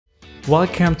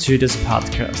Welcome to this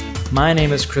podcast. My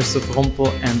name is Christoph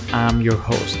Rumpel and I'm your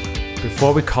host.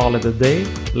 Before we call it a day,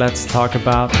 let's talk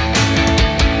about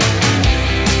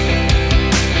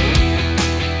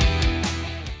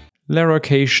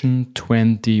Larocation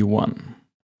 21.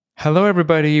 Hello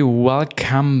everybody,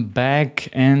 welcome back.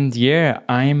 And yeah,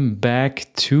 I'm back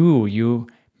too. You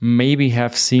maybe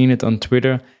have seen it on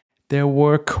Twitter. There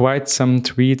were quite some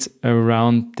tweets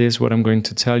around this, what I'm going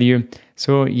to tell you.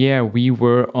 So yeah, we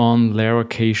were on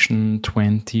Larocation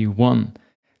 21.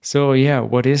 So yeah,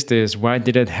 what is this? Why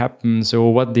did it happen? So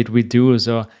what did we do?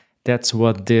 So that's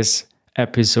what this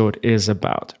episode is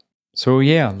about. So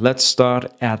yeah, let's start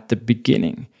at the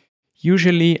beginning.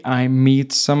 Usually I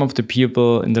meet some of the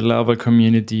people in the Laravel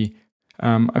community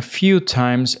a few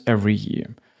times every year.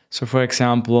 So for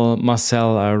example,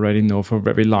 Marcel I already know for a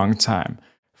very long time.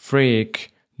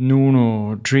 Freek,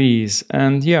 Nuno, Dries,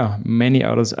 and yeah, many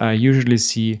others I usually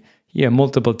see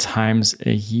multiple times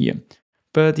a year.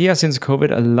 But yeah, since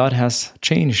COVID, a lot has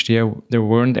changed. Yeah, there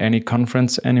weren't any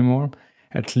conference anymore,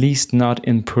 at least not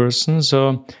in person.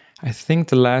 So I think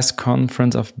the last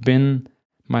conference I've been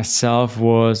myself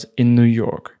was in New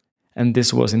York. And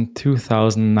this was in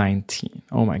 2019.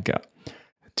 Oh my God.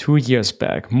 2 years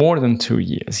back, more than 2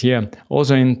 years. Yeah.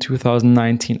 Also in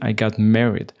 2019, I got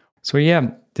married. So yeah,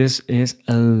 this is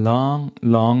a long,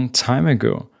 long time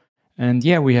ago. And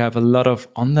yeah, we have a lot of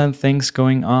online things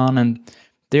going on and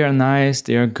they are nice,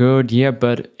 they are good, yeah,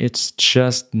 but it's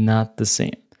just not the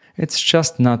same. It's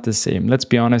just not the same. Let's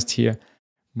be honest here.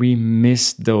 We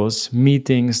miss those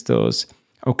meetings, those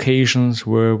occasions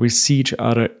where we see each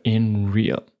other in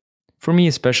real. For me,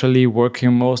 especially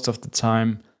working most of the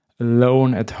time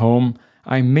alone at home,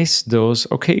 I miss those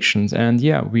occasions. And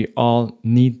yeah, we all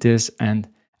need this and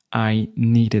I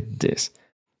needed this.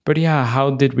 But yeah,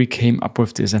 how did we came up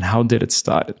with this and how did it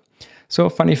start? So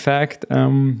funny fact,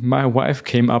 my wife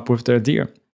came up with the idea.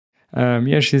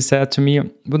 She said to me,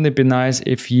 wouldn't it be nice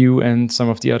if you and some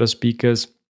of the other speakers,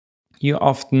 you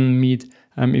often meet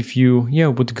if you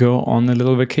would go on a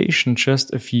little vacation,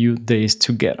 just a few days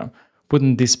together.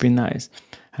 Wouldn't this be nice?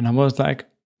 And I was like,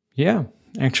 yeah,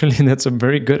 actually that's a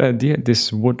very good idea.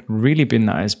 This would really be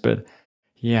nice, but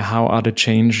yeah, how are the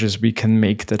changes we can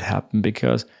make that happen?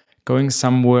 Because going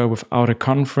somewhere without a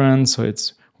conference, so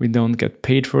we don't get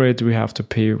paid for it. We have to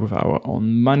pay with our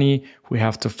own money. We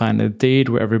have to find a date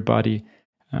where everybody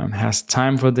has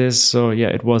time for this. So yeah,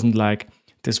 it wasn't like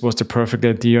this was the perfect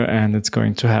idea and it's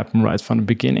going to happen right from the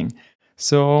beginning.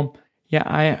 So yeah,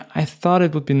 I thought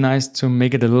it would be nice to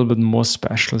make it a little bit more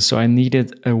special. So I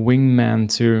needed a wingman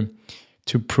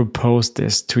to propose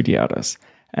this to the others.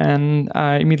 And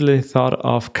I immediately thought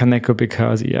of Kaneko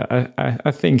because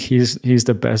I think he's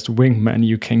the best wingman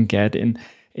you can get in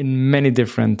many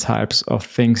different types of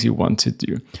things you want to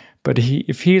do. But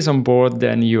if he's on board,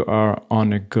 then you are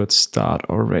on a good start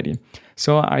already.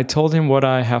 So I told him what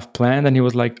I have planned and he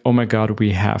was like, oh my God,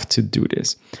 we have to do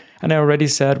this. And I already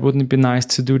said, wouldn't it be nice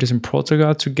to do this in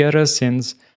Portugal together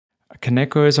since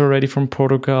Kaneko is already from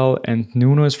Portugal and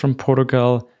Nuno is from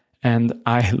Portugal. And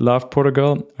I love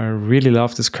Portugal. I really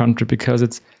love this country because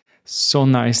it's so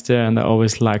nice there and I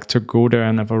always like to go there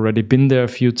and I've already been there a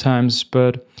few times.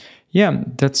 But yeah,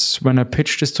 that's when I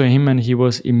pitched this to him and he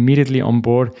was immediately on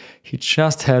board. He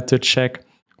just had to check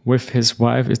with his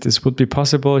wife if this would be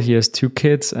possible. He has 2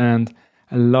 kids and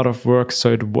a lot of work,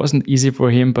 so it wasn't easy for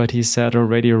him, but he said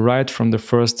already right from the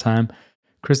first time,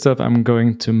 Christoph, I'm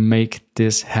going to make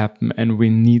this happen and we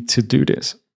need to do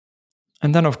this.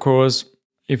 And then of course,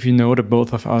 if you know the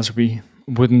both of us, we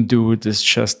wouldn't do this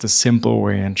just the simple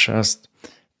way and just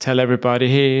tell everybody,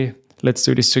 hey, let's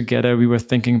do this together. We were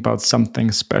thinking about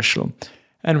something special.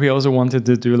 And we also wanted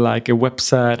to do like a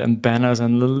website and banners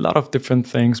and a lot of different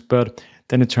things. But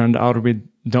then it turned out we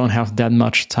don't have that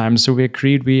much time. So we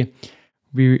agreed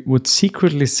we would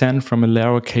secretly send from a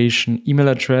Larocation email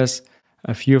address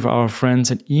a few of our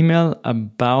friends an email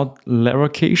about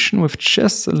Larocation with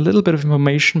just a little bit of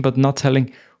information, but not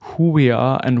telling who we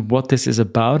are and what this is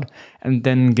about. And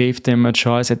then gave them a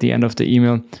choice at the end of the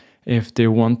email if they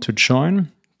want to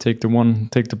join. Take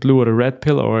the blue or the red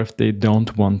pill, or if they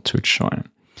don't want to join.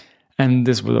 And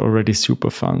this was already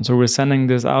super fun. So we're sending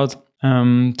this out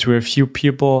to a few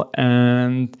people.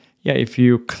 And yeah, if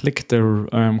you click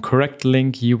the correct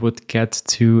link, you would get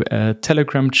to a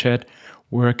Telegram chat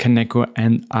where Kaneko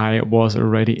and I was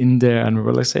already in there. And we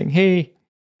were like saying, hey,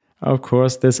 of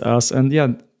course, this us. And yeah,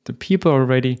 the people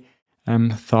already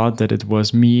thought that it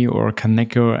was me or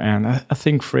Kaneko, and I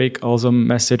think Freek also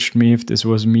messaged me if this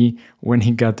was me when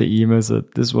he got the email. So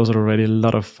this was already a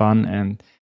lot of fun, and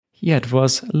yeah, it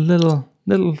was little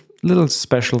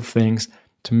special things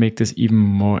to make this even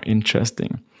more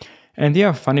interesting. And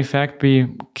yeah, funny fact, we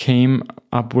came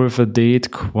up with a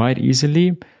date quite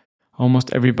easily.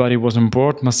 Almost everybody was on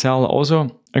board. Marcel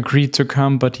also agreed to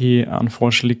come, but he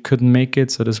unfortunately couldn't make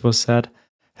it, so this was sad.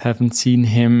 Haven't seen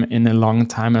him in a long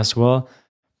time as well.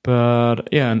 But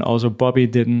yeah, and also Bobby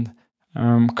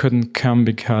couldn't come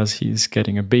because he's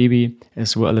getting a baby,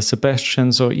 as well as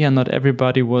Sebastian. So yeah, not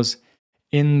everybody was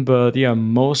in, but yeah,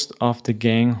 most of the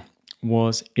gang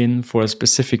was in for a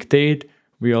specific date.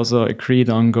 We also agreed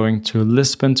on going to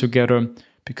Lisbon together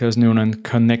because Nuno and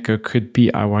Koneko could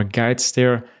be our guides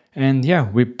there. And yeah,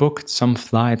 we booked some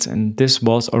flights, and this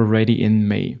was already in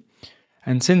May.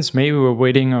 And since May, we were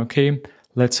waiting, okay,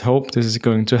 let's hope this is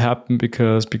going to happen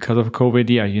because of COVID,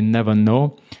 yeah, you never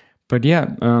know. But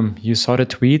yeah, you saw the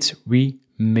tweets, we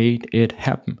made it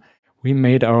happen. We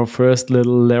made our first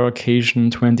little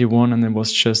Laroccation 21, and it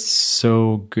was just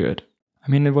so good. I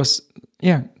mean, it was,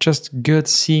 yeah, just good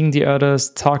seeing the others,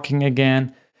 talking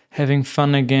again, having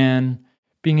fun again,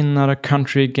 being in another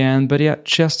country again. But yeah,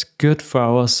 just good for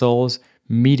our souls,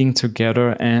 meeting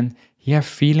together and yeah,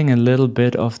 feeling a little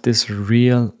bit of this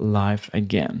real life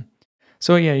again.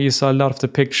 So yeah, you saw a lot of the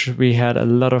pictures. We had a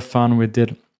lot of fun. We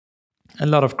did a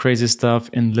lot of crazy stuff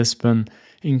in Lisbon,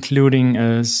 including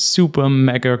a super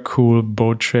mega cool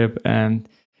boat trip. And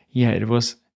yeah, it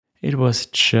was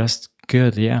just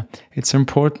good. Yeah, it's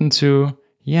important to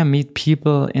meet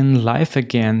people in life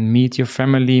again, meet your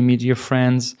family, meet your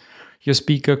friends, your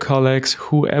speaker colleagues,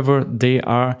 whoever they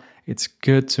are. It's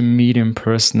good to meet in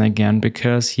person again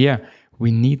because yeah,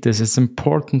 we need this. It's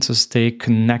important to stay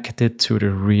connected to the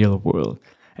real world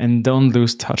and don't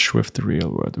lose touch with the real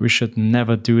world. We should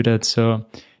never do that. So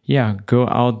yeah, go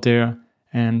out there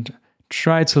and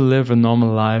try to live a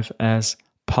normal life as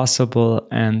possible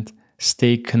and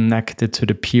stay connected to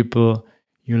the people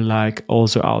you like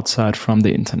also outside from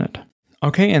the internet.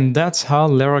 Okay, and that's how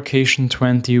Laroccation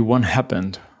 21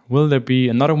 happened. Will there be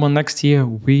another one next year?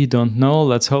 We don't know.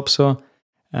 Let's hope so.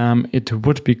 It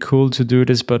would be cool to do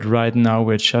this, but right now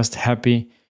we're just happy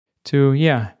to,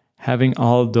 having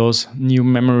all those new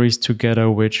memories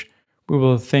together, which we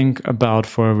will think about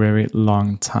for a very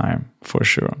long time, for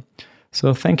sure.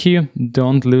 So thank you.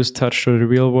 Don't lose touch to the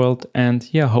real world. And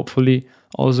hopefully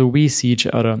also we see each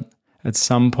other at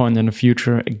some point in the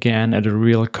future again at a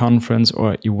real conference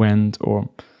or event or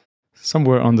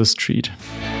somewhere on the street.